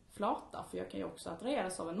inte flata, för jag kan ju också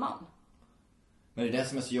attraheras av en man. Men det är det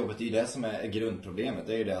som är så jobbigt, det är det som är grundproblemet.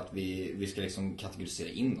 Det är ju det att vi ska liksom kategorisera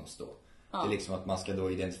in oss då. Ja. Det är liksom att man ska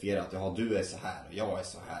då identifiera att du är så här och jag är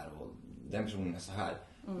så här och den personen är så här.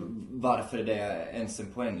 Varför är det ens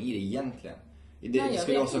en poäng i det egentligen? Det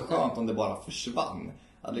skulle vara så skönt om det bara försvann.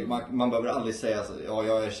 Att man behöver aldrig säga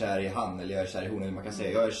jag är kär i han eller jag är kär i hon. Eller man kan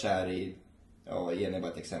säga jag är kär i, ge mig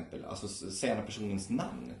bara ett exempel. Alltså säga den personens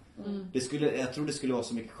namn. Jag tror det skulle vara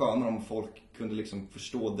så mycket skönare om folk kunde liksom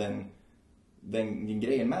förstå den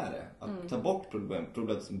grejen med det. Att ta bort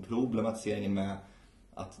problematiseringen med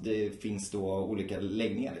att det finns då olika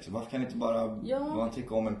läggningar liksom. Varför kan det inte bara man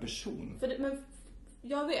tycka om en person? Men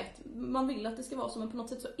jag vet, man vill att det ska vara så, men på något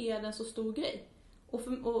sätt så är det en så stor grej. Och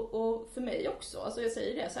för mig också, alltså jag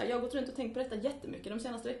säger det så här, jag har gått runt och tänkt på detta jättemycket de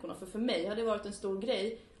senaste veckorna, för mig har det varit en stor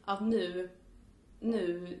grej att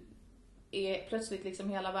nu är plötsligt liksom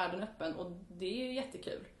hela världen öppen, och det är ju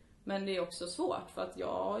jättekul. Men det är också svårt, för att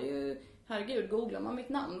jag har ju, herregud, googlar man mitt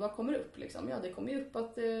namn, vad kommer upp liksom? Ja, det kommer ju upp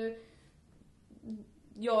att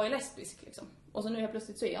jag är lesbisk liksom. Och så nu helt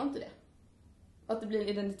plötsligt så är jag inte det. Att det blir en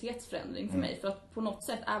identitetsförändring för mig, för att på något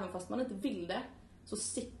sätt, även fast man inte vill det, så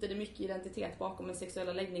sitter det mycket identitet bakom en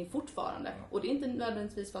sexuella läggning fortfarande. Och det är inte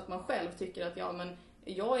nödvändigtvis för att man själv tycker att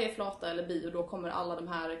jag är flata eller bi och då kommer alla de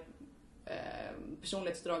här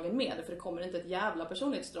personlighetsdragen med det. För det kommer inte ett jävla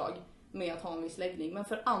personlighetsdrag med att ha en viss läggning. Men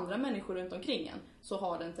för andra människor runt omkring en så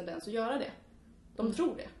har det en tendens att göra det. De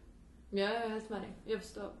tror det. Ja, jag är helt med dig. Jag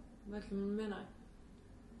förstår verkligen vad du menar.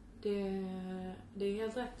 Det är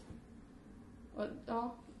helt rätt. Och, det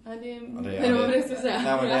var det jag skulle säga.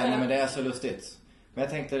 Nej, men det är så lustigt. Men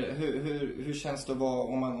jag tänkte, hur känns det att vara,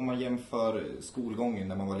 om man jämför skolgången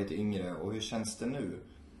när man var lite yngre, och hur känns det nu?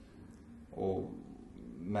 Och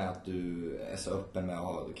med att du är så öppen med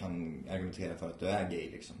och kan argumentera för att du är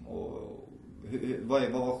gay liksom. Och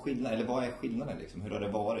vad var skillnaden, eller vad är skillnaden liksom? Hur har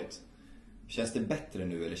det varit? Känns det bättre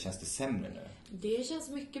nu eller känns det sämre nu? Det känns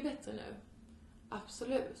mycket bättre nu.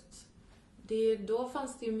 Absolut. Då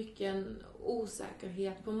fanns det ju mycket en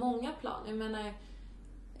osäkerhet på många plan. Jag menar,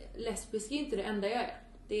 lesbisk är inte det enda jag är.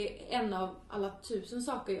 Det är en av alla 1000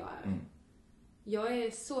 saker jag är. Jag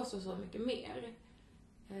är så mycket mer.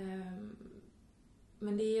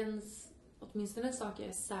 Men det är åtminstone en sak jag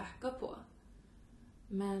är säker på.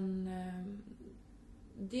 Men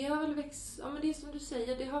det har väl växt, ja men det är som du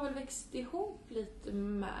säger, det har väl växt ihop lite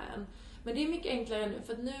med en. Men det är mycket enklare nu,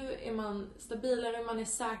 för att nu är man stabilare, man är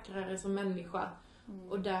säkrare som människa.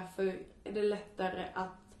 Och därför är det lättare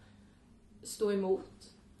att stå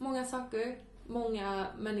emot många saker. Många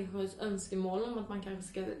människors önskemål om att man kanske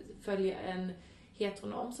ska följa en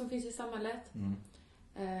heteronorm som finns i samhället.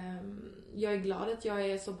 Jag är glad att jag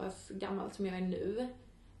är så pass gammal som jag är nu.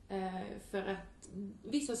 För att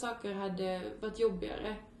vissa saker hade varit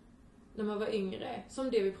jobbigare när man var yngre. Som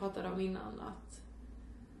det vi pratade om innan, att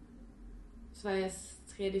Sveriges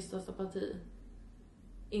 3:e största parti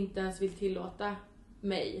inte ens vill tillåta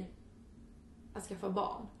mig att skaffa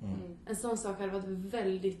barn. En sån sak hade varit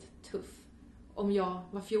väldigt tuff om jag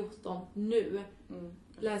var 14 nu.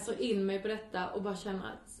 Läser in mig på detta och bara känner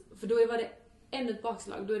att, för då var det ännu ett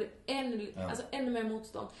bakslag, då är det ännu mer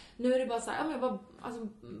motstånd. Nu är det bara så här, jag bara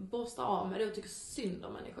borstar av mig det och tycker synd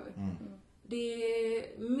om människor. Det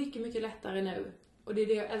är mycket, mycket lättare nu. Och det är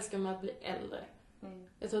det jag älskar med att bli äldre.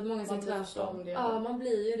 Jag tror att många säger tvärtom. Ja, man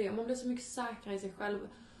blir ju det. Man blir så mycket säkrare i sig själv.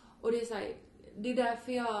 Och det är så här, det är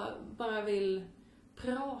därför jag bara vill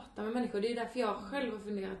prata med människor. Det är därför jag själv har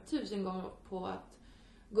funderat 1000 gånger på att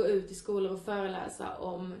gå ut i skolor och föreläsa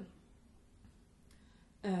om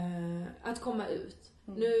att komma ut.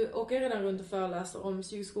 Nu åker jag redan runt och föreläser om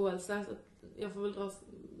psykisk ohälsa, så att jag får väl dra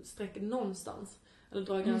strecket någonstans. Eller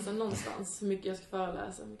dra gränsen någonstans. Hur mycket jag ska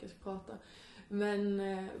föreläsa, hur mycket jag ska prata. Men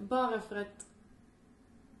bara för att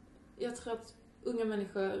jag tror att unga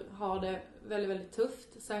människor har det väldigt, väldigt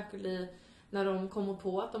tufft. Särskilt när de kommer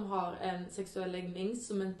på att de har en sexuell läggning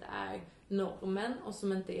som inte är normen och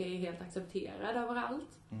som inte är helt accepterad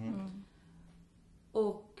överallt.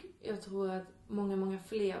 Och jag tror att många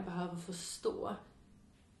fler behöver förstå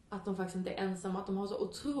att de faktiskt inte är ensamma, att de har så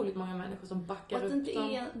otroligt många människor som backar upp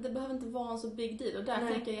dem. Det behöver inte vara en så big deal, och där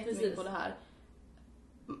tänker jag jättemycket på det här.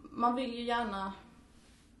 Man vill ju gärna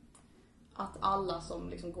att alla som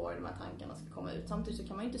liksom går i de här tankarna ska komma ut. Samtidigt så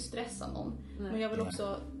kan man ju inte stressa någon. Men jag vill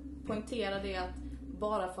också poängtera det att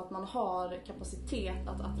bara för att man har kapacitet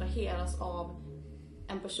att attraheras av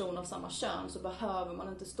en person av samma kön så behöver man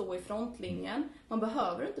inte stå i frontlinjen. Man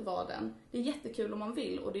behöver inte vara den. Det är jättekul om man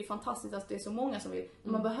vill, och det är fantastiskt att det är så många som vill.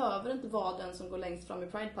 Men man behöver inte vara den som går längst fram i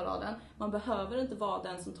Pride-paraden. Man behöver inte vara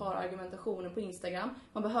den som tar argumentationen på Instagram.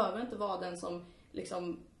 Man behöver inte vara den som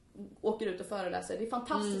liksom åker ut och föreläser. Det är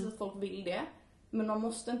fantastiskt att folk vill det. Men man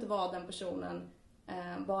måste inte vara den personen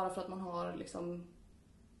bara för att man har liksom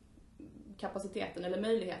kapaciteten eller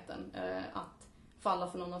möjligheten att falla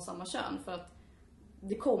för någon av samma kön. För att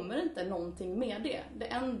det kommer inte någonting med det. Det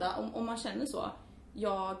enda, om man känner så,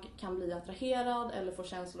 jag kan bli attraherad eller få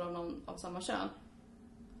känslor av någon av samma kön.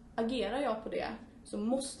 Agerar jag på det så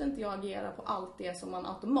måste inte jag agera på allt det som man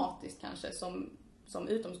automatiskt kanske som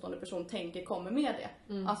utomstående person tänker kommer med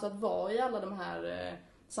det. Alltså att vara i alla de här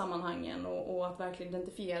sammanhangen och att verkligen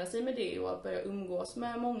identifiera sig med det och att börja umgås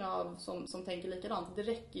med många av som tänker likadant. Det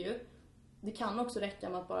räcker ju. Det kan också räcka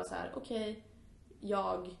med att bara så här: okej,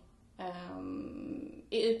 jag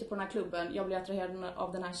är ute på den här klubben, jag blir attraherad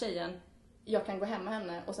av den här tjejen, jag kan gå hem med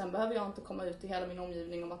henne och sen behöver jag inte komma ut till hela min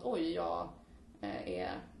omgivning om att oj, jag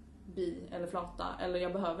är bi eller flata, eller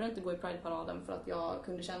jag behöver inte gå i Pride-paraden för att jag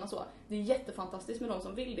kunde känna så. Det är jättefantastiskt med de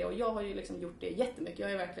som vill det, och jag har ju liksom gjort det jättemycket. Jag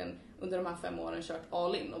har ju verkligen under de här 5 åren kört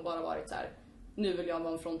all in och bara varit så här: nu vill jag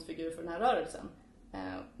vara en frontfigur för den här rörelsen.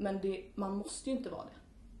 Men man måste ju inte vara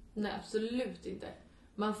det. Nej, absolut inte.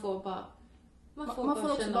 Man får bara Man får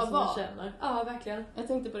också känna bara som vara. man känner. Ja, verkligen. Jag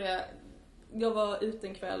tänkte på det. Jag var ute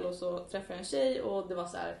en kväll och så träffade jag en tjej, och det var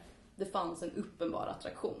så här: det fanns en uppenbar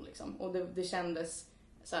attraktion liksom. Och det kändes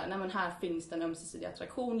så här: nej men här finns det en ömsesidig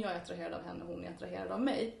attraktion. Jag är attraherad av henne, hon är attraherad av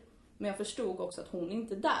mig. Men jag förstod också att hon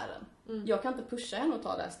inte är där än. Jag kan inte pusha henne att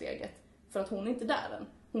ta det här steget för att hon är inte där än.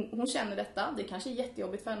 Hon känner detta, det kanske är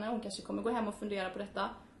jättejobbigt för henne. Hon kanske kommer gå hem och fundera på detta.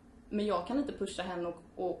 Men jag kan inte pusha henne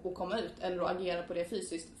och komma ut eller att agera på det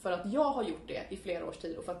fysiskt för att jag har gjort det i flera års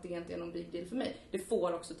tid och för att det inte är någon big deal för mig. Det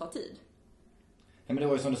får också ta tid. Ja, men det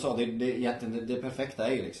var ju som du sa, det perfekta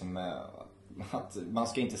är ju liksom att man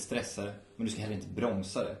ska inte stressa det, men du ska heller inte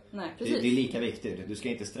bromsa det. Nej, det är lika viktigt. Du ska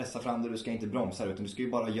inte stressa fram det, du ska inte bromsa det, utan du ska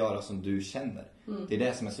ju bara göra som du känner. Det är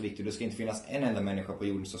det som är så viktigt. Det ska inte finnas en enda människa på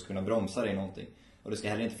jorden som ska kunna bromsa dig någonting. Och det ska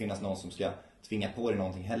heller inte finnas någon som ska tvinga på dig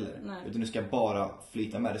någonting heller. Nej. Utan du ska bara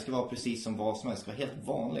flyta med. Det ska vara precis som vad som helst. Det ska vara helt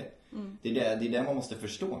vanligt. Det är det man måste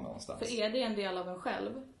förstå någonstans. För är det en del av en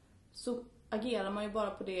själv, så agerar man ju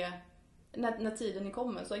bara på det. När tiden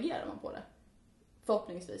kommer så agerar man på det.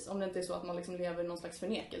 Förhoppningsvis. Om det inte är så att man liksom lever i någon slags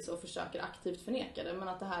förnekelse och försöker aktivt förneka det. Men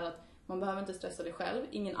att det här att man behöver inte stressa det själv.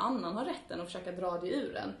 Ingen annan har rätten att försöka dra det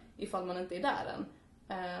ur en ifall man inte är där än.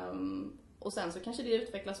 Och sen så kanske det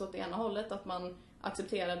utvecklas åt det ena hållet, att man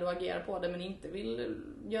accepterar det och agerar på det men inte vill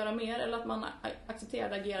göra mer, eller att man accepterar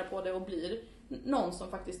det, agerar på det och blir någon som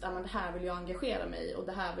faktiskt, men det här vill jag engagera mig i och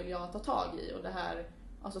det här vill jag ta tag i och det här,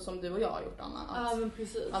 alltså som du och jag har gjort, Anna,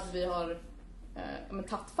 att vi har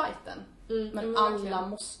tagit fighten. Men alla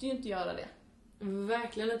måste ju inte göra det.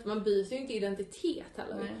 Verkligen inte, man byter ju inte identitet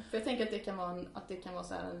heller. Nej, för jag tänker att det kan vara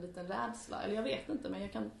så här en liten rädsla, eller jag vet inte, men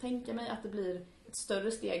jag kan tänka mig att det blir ett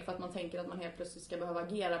större steg för att man tänker att man helt plötsligt ska behöva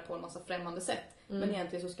agera på en massa främmande sätt. Men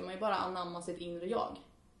egentligen så ska man ju bara anamma sitt inre jag.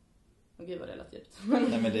 Och gud vad det lät djupt.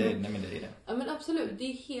 Nej men det är det. Ja men absolut, det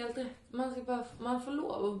är helt rätt. Man får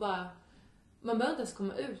lov att bara, man behöver inte ens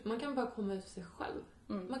komma ut, man kan bara komma ut för sig själv.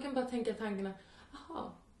 Man kan bara tänka tankarna,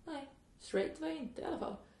 aha, nej, straight var jag inte i alla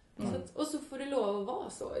fall. Och så får det lov att vara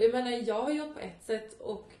så. Jag menar, jag har gjort på ett sätt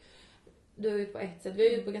och du har gjort på ett sätt. Vi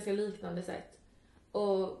har gjort på ganska liknande sätt.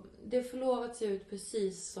 Och det får lov att se ut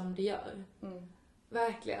precis som det gör.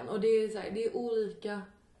 Verkligen. Och det är så här, det är olika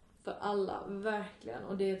för alla. Verkligen.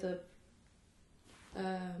 Och det är typ...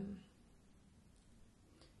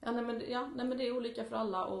 Nej men det är olika för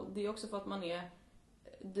alla. Och det är också för att man är...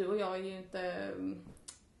 Du och jag är ju inte...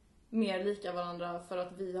 mer lika varandra för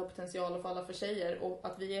att vi har potential att falla för tjejer och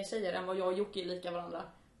att vi är tjejer än vad jag och Jocke är lika varandra.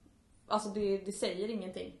 Alltså det säger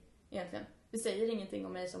ingenting egentligen. Det säger ingenting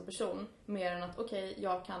om mig som person mer än att okej,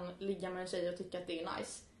 jag kan ligga med en tjej och tycka att det är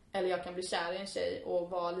nice. Eller jag kan bli kär i en tjej och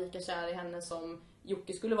vara lika kär i henne som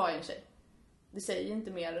Jocke skulle vara i en tjej. Det säger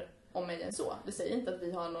inte mer om mig än så. Det säger inte att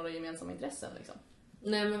vi har några gemensamma intressen liksom.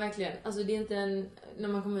 Nej men verkligen. Alltså det är inte när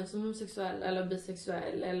man kommer ut som homosexuell eller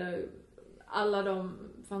bisexuell eller alla de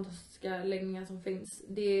fantastiska läggningar som finns.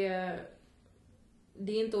 Det är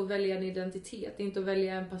inte att välja en identitet. Det är inte att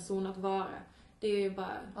välja en person att vara. Det är ju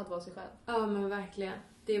bara... att vara sig själv. Ja men verkligen.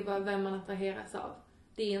 Det är bara vem man attraheras av.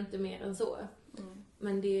 Det är inte mer än så.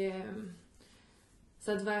 Men det är...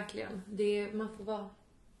 Så att verkligen. Det är, man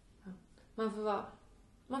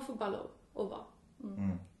får bara lov att vara.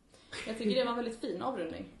 Jag tycker det var en väldigt fin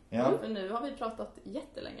avrundning. Ja. För nu har vi pratat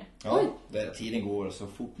jättelänge. Ja, tiden går så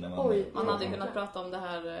fort när man... Man hade kunnat prata om det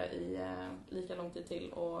här i lika lång tid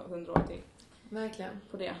till och 100 år till. Verkligen.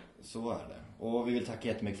 På det. Så är det. Och vi vill tacka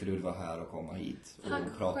jättemycket för att du var här och komma hit och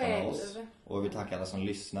Tack prata själv. med oss. Och vi vill tacka alla som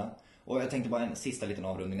lyssnar. Och jag tänkte bara en sista liten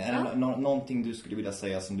avrundning. Är det någonting du skulle vilja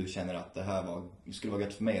säga som du känner att det här skulle vara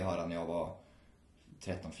gött för mig att höra när jag var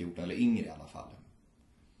 13, 14 eller yngre i alla fall?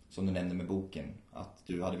 Som du nämnde med boken. Att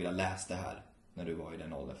du hade velat läsa det här när du var i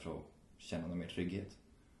den åldern för att känna någon mer trygghet.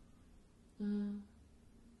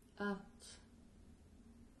 Att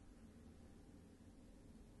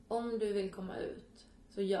om du vill komma ut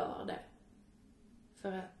så gör det.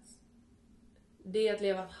 För att det är att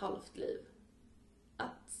leva ett halvt liv.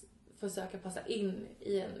 Att försöka passa in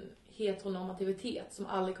i en heteronormativitet som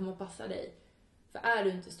aldrig kommer att passa dig. För är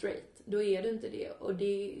du inte straight, då är du inte det. Och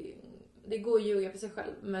det går att ljuga för sig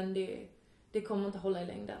själv, men det kommer inte hålla i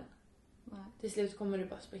längden. Nej. Till slut kommer du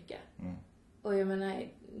bara spricka. Och jag menar,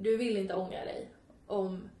 du vill inte ångra dig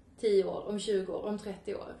om 10 år, om 20 år, om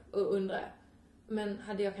 30 år och undra. Men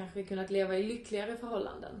hade jag kanske kunnat leva i lyckligare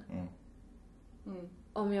förhållanden?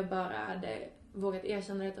 Om jag bara hade vågat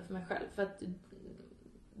erkänna detta för mig själv. För att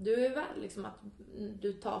du är värd liksom att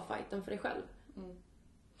du tar fighten för dig själv.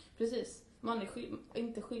 Precis. Man är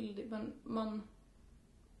inte skyldig, men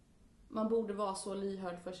man borde vara så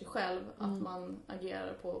lyhörd för sig själv att man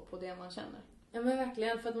agerar på det man känner. Ja men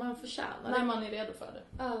verkligen, för att man förtjänar det. När man är redo för det.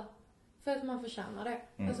 Ja, för att man förtjänar det.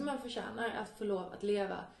 Alltså man förtjänar att få lov att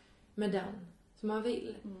leva med den som man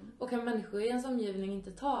vill. Och kan människor i ens omgivning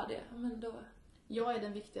inte ta det, men då... Jag är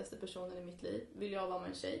den viktigaste personen i mitt liv. Vill jag vara med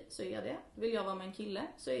en tjej så är jag det. Vill jag vara med en kille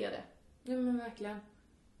så är jag det. Ja men verkligen.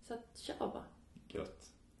 Så att kör bara.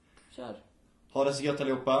 Gött. Kör. Ha det så gött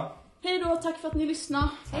allihopa. Hej då, tack för att ni lyssnade.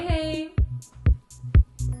 Hej hej.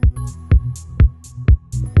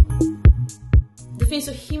 Det finns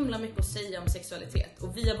så himla mycket att säga om sexualitet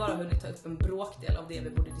och vi har bara hunnit ta upp en bråkdel av det vi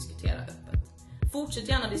borde diskutera öppet. Fortsätt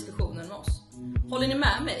gärna diskussionen med oss. Håller ni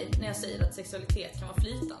med mig när jag säger att sexualitet kan vara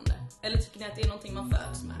flytande? Eller tycker ni att det är någonting man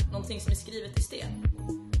föds med? Någonting som är skrivet i sten?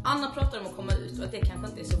 Anna pratar om att komma ut och att det kanske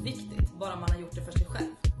inte är så viktigt, bara man har gjort det för sig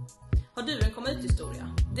själv. Har du en komma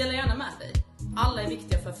ut-historia? Dela gärna med dig. Alla är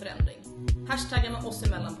viktiga för förändring. Hashtagga med oss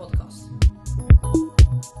mellan podcast.